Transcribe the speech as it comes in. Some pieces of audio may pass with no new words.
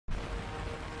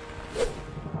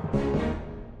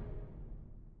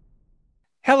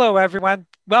Hello, everyone.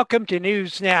 Welcome to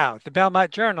News Now, the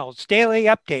Belmont Journal's daily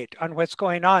update on what's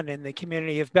going on in the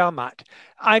community of Belmont.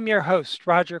 I'm your host,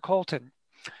 Roger Colton.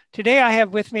 Today, I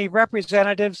have with me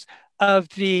representatives of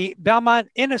the Belmont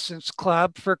Innocence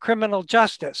Club for Criminal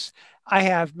Justice. I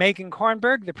have Megan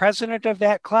Kornsberg, the president of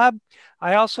that club.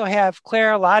 I also have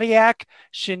Claire Ladiak,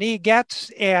 Shani Getz,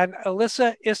 and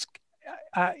Alyssa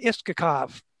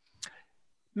Iskakov.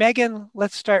 Megan,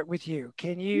 let's start with you.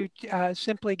 Can you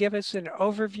simply give us an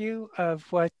overview of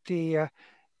what the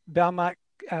Belmont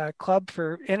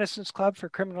Innocence Club for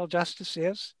Criminal Justice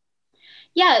is?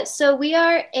 Yeah, so we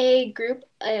are a group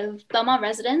of Belmont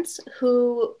residents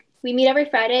who we meet every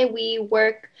Friday. We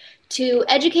work to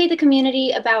educate the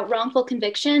community about wrongful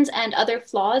convictions and other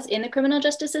flaws in the criminal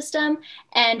justice system.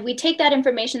 And we take that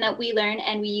information that we learn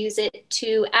and we use it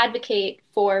to advocate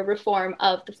for reform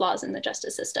of the flaws in the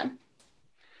justice system.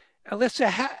 Alyssa,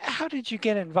 how did you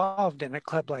get involved in a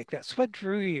club like this? What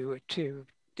drew you to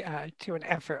an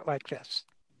effort like this?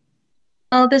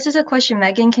 Oh, this is a question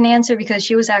Megan can answer because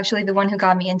she was actually the one who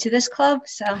got me into this club.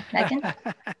 So, Megan?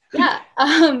 Yeah.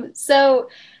 So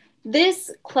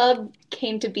this club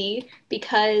came to be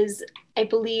because I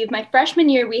believe my freshman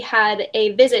year we had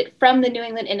a visit from the New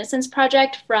England Innocence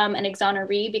Project from an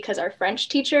exoneree because our French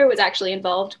teacher was actually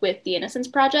involved with the Innocence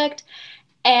Project.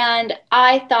 And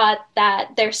I thought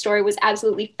that their story was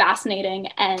absolutely fascinating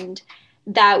and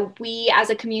that we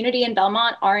as a community in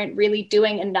Belmont aren't really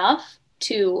doing enough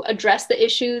to address the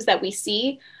issues that we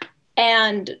see.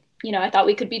 And, I thought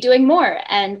we could be doing more.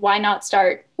 And why not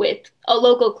start with a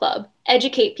local club,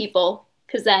 educate people,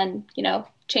 because then,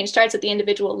 change starts at the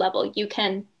individual level. You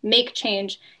can make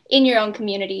change in your own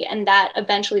community, and that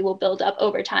eventually will build up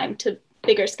over time to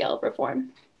bigger scale reform.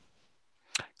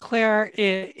 Claire,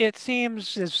 it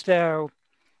seems as though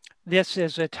this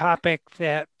is a topic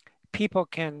that people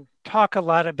can talk a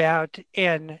lot about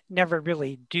and never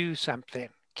really do something.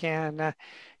 Can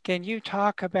you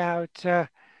talk about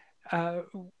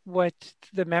what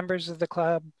the members of the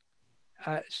club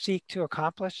seek to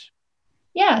accomplish?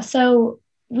 Yeah, so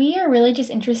we are really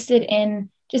just interested in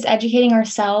just educating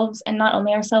ourselves and not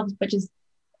only ourselves, but just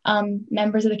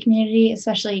members of the community,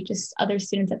 especially just other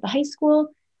students at the high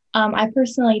school. I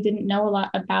personally didn't know a lot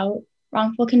about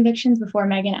wrongful convictions before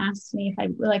Megan asked me if I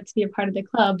would like to be a part of the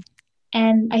club.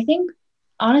 And I think,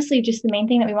 honestly, just the main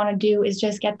thing that we want to do is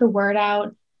just get the word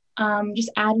out,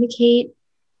 just advocate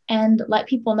and let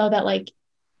people know that, like,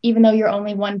 even though you're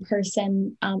only one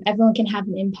person, everyone can have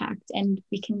an impact and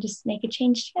we can just make a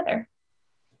change together.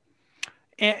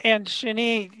 And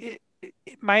Shani,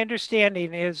 my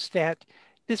understanding is that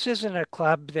this isn't a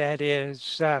club that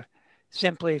is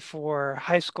simply for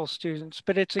high school students,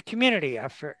 but it's a community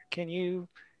effort. Can you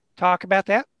talk about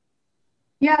that?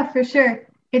 Yeah, for sure.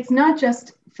 It's not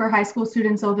just for high school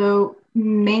students, although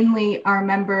mainly our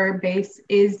member base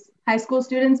is high school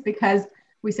students because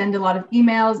we send a lot of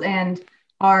emails and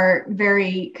are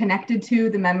very connected to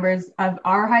the members of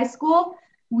our high school.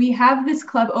 We have this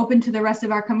club open to the rest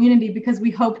of our community because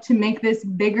we hope to make this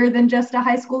bigger than just a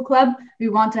high school club. We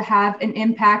want to have an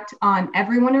impact on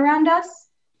everyone around us.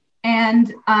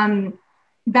 And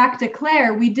back to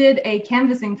Claire, we did a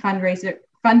canvassing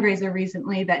fundraiser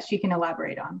recently that she can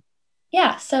elaborate on.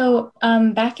 Yeah, so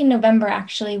back in November,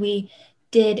 actually, we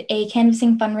did a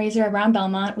canvassing fundraiser around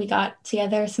Belmont. We got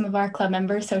together some of our club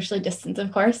members, socially distanced,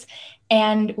 of course,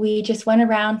 and we just went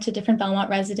around to different Belmont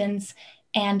residents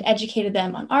and educated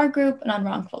them on our group and on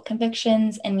wrongful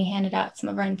convictions, and we handed out some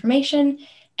of our information.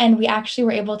 And we actually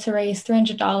were able to raise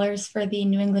 $300 for the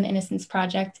New England Innocence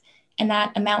Project, and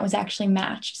that amount was actually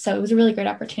matched. So it was a really great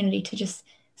opportunity to just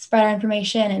spread our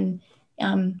information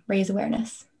and raise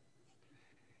awareness.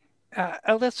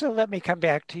 Alyssa, let me come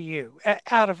back to you.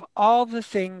 Out of all the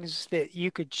things that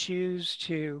you could choose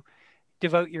to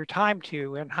devote your time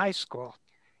to in high school,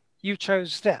 you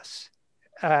chose this.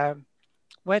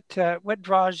 What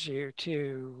draws you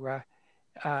to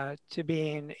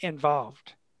being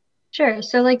involved? Sure.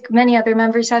 So, like many other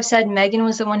members have said, Megan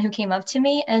was the one who came up to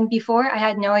me. And before, I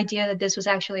had no idea that this was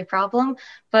actually a problem.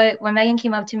 But when Megan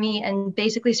came up to me and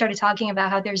basically started talking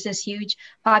about how there's this huge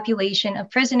population of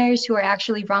prisoners who are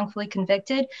actually wrongfully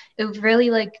convicted, it was really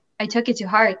like, I took it to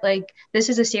heart. Like, this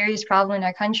is a serious problem in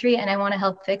our country and I want to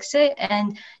help fix it.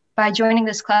 And by joining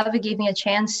this club, it gave me a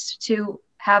chance to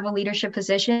have a leadership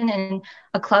position in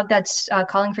a club that's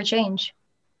calling for change.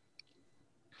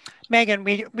 Megan,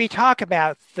 we talk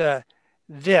about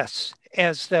this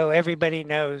as though everybody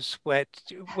knows what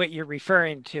you're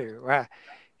referring to.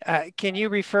 Can you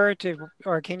refer to,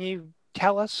 or can you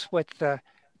tell us what the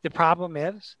problem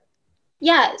is?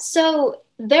 Yeah, so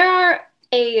there are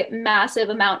a massive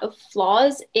amount of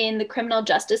flaws in the criminal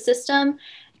justice system.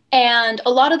 And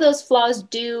a lot of those flaws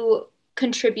do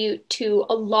contribute to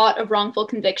a lot of wrongful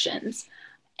convictions.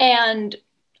 And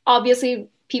obviously,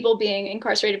 people being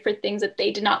incarcerated for things that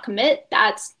they did not commit,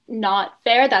 that's not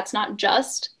fair, that's not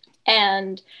just.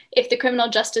 And if the criminal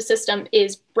justice system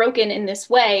is broken in this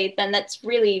way, then that's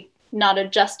really not a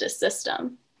justice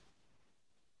system.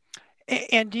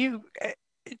 And do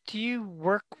you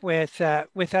work with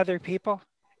other people?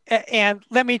 And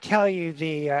let me tell you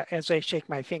as I shake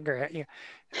my finger at you,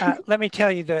 let me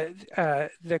tell you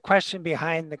the question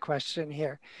behind the question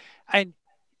here.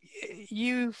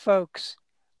 You folks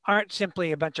aren't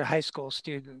simply a bunch of high school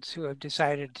students who have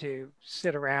decided to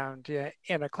sit around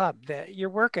in a club. That you're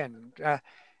working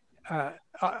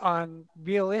on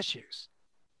real issues.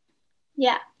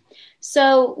 Yeah.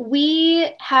 So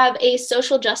we have a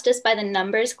social justice by the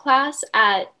numbers class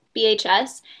at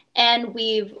BHS, and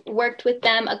we've worked with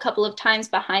them a couple of times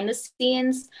behind the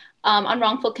scenes. On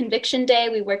Wrongful Conviction Day,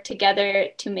 we worked together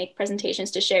to make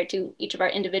presentations to share to each of our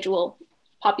individual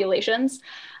populations.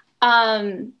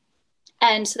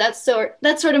 And so that's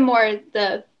sort of more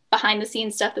the behind the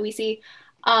scenes stuff that we see.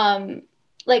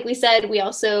 Like we said, we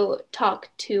also talk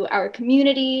to our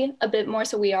community a bit more,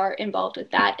 so we are involved with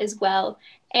that as well.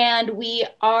 And we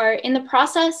are in the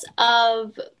process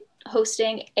of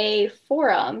hosting a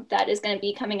forum that is going to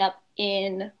be coming up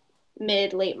in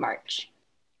late March.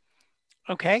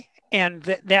 Okay, and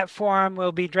that forum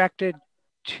will be directed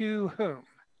to whom?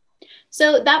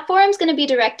 So that forum is going to be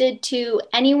directed to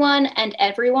anyone and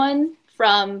everyone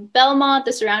from Belmont,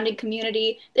 the surrounding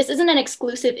community. This isn't an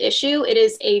exclusive issue, it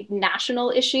is a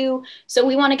national issue. So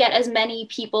we want to get as many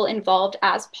people involved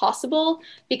as possible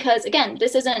because, again,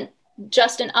 this isn't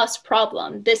just an us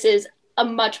problem. This is a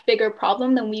much bigger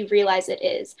problem than we realize it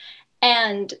is.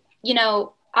 And, you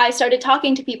know, I started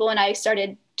talking to people and I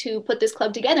started to put this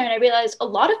club together and I realized a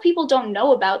lot of people don't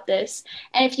know about this.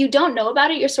 And if you don't know about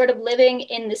it, you're sort of living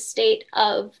in this state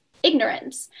of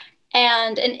ignorance.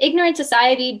 And an ignorant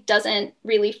society doesn't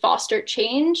really foster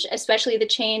change, especially the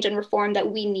change and reform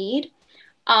that we need.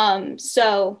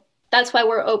 So that's why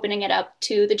we're opening it up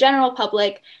to the general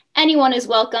public. Anyone is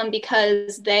welcome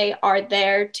because they are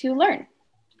there to learn.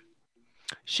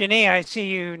 Shani, I see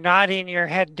you nodding your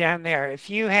head down there. If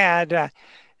you had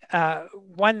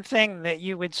one thing that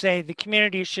you would say the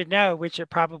community should know, which it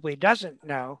probably doesn't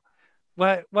know,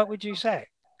 what would you say?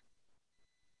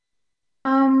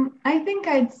 I think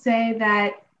I'd say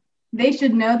that they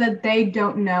should know that they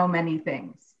don't know many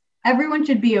things. Everyone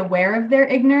should be aware of their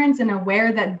ignorance and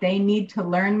aware that they need to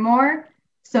learn more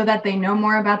so that they know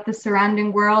more about the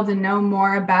surrounding world and know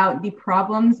more about the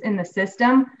problems in the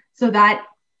system so that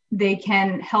they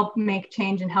can help make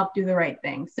change and help do the right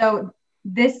thing. So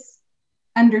this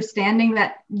understanding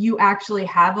that you actually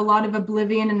have a lot of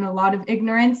oblivion and a lot of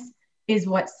ignorance is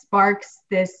what sparks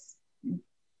this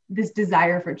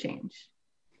desire for change.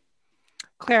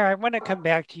 Claire, I want to come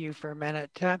back to you for a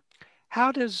minute.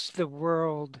 How does the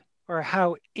world, or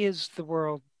how is the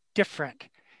world different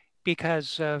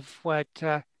because of what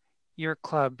your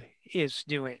club is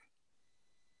doing?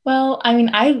 Well, I mean,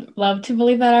 I love to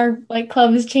believe that our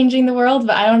club is changing the world,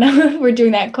 but I don't know if we're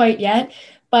doing that quite yet.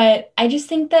 But I just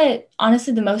think that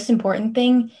honestly, the most important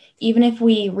thing, even if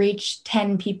we reach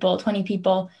 10 people, 20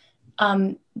 people,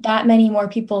 that many more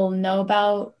people know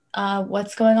about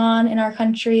what's going on in our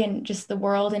country and just the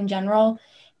world in general.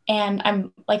 And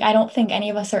I don't think any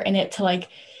of us are in it to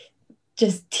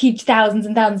just teach thousands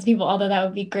and thousands of people, although that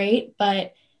would be great.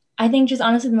 But I think just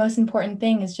honestly, the most important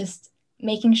thing is just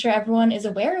making sure everyone is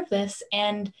aware of this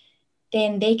and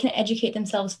then they can educate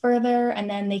themselves further and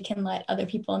then they can let other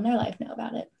people in their life know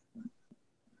about it.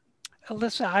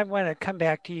 Alyssa, I want to come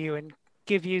back to you and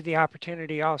give you the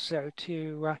opportunity also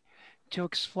to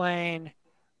explain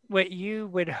what you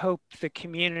would hope the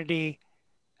community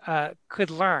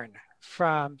could learn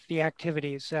from the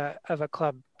activities of a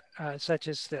club such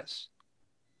as this.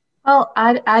 Well,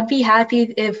 I'd be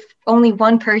happy if only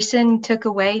one person took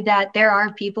away that there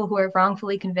are people who are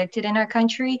wrongfully convicted in our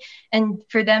country, and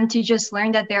for them to just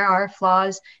learn that there are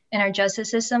flaws in our justice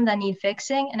system that need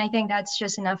fixing. And I think that's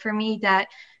just enough for me to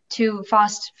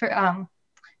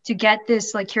get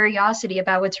this curiosity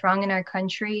about what's wrong in our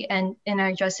country and in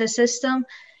our justice system,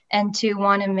 and to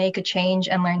want to make a change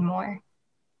and learn more.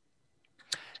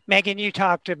 Megan, you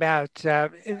talked about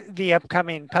the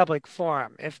upcoming public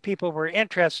forum. If people were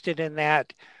interested in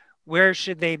that, where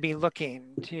should they be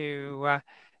looking to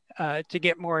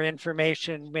get more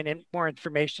information when more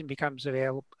information becomes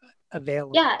available?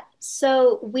 Yeah,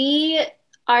 so we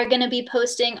are going to be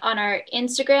posting on our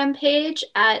Instagram page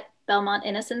at Belmont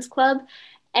Innocence Club,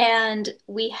 And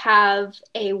we have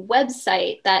a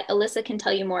website that Alyssa can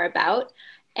tell you more about.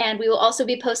 And we will also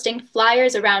be posting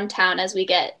flyers around town as we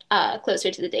get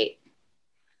closer to the date.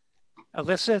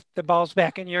 Alyssa, the ball's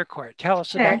back in your court. Tell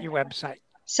us about your website.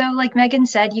 So like Megan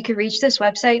said, you could reach this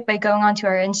website by going onto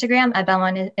our Instagram at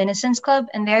Belmont Innocence Club.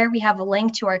 And there we have a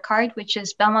link to our card, which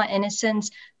is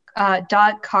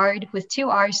belmontinnocence.card with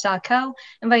 2Rs.co.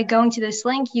 And by going to this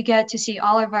link, you get to see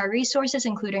all of our resources,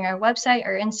 including our website,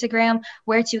 our Instagram,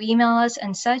 where to email us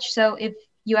and such. So if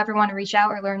you ever want to reach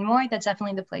out or learn more, that's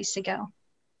definitely the place to go.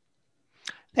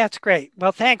 That's great.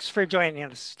 Well, thanks for joining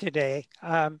us today.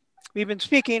 We've been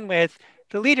speaking with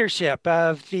the leadership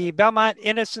of the Belmont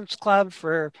Innocence Club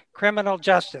for Criminal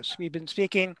Justice. We've been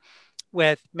speaking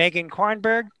with Megan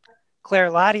Kornsberg, Claire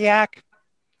Ladiak,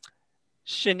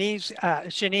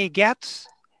 Shani Getz,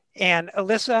 and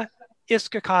Alyssa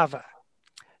Iskakova.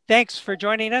 Thanks for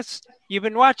joining us. You've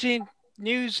been watching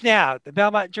News Now, the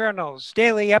Belmont Journal's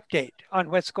daily update on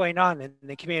what's going on in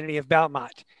the community of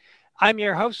Belmont. I'm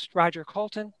your host, Roger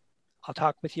Colton. I'll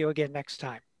talk with you again next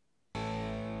time.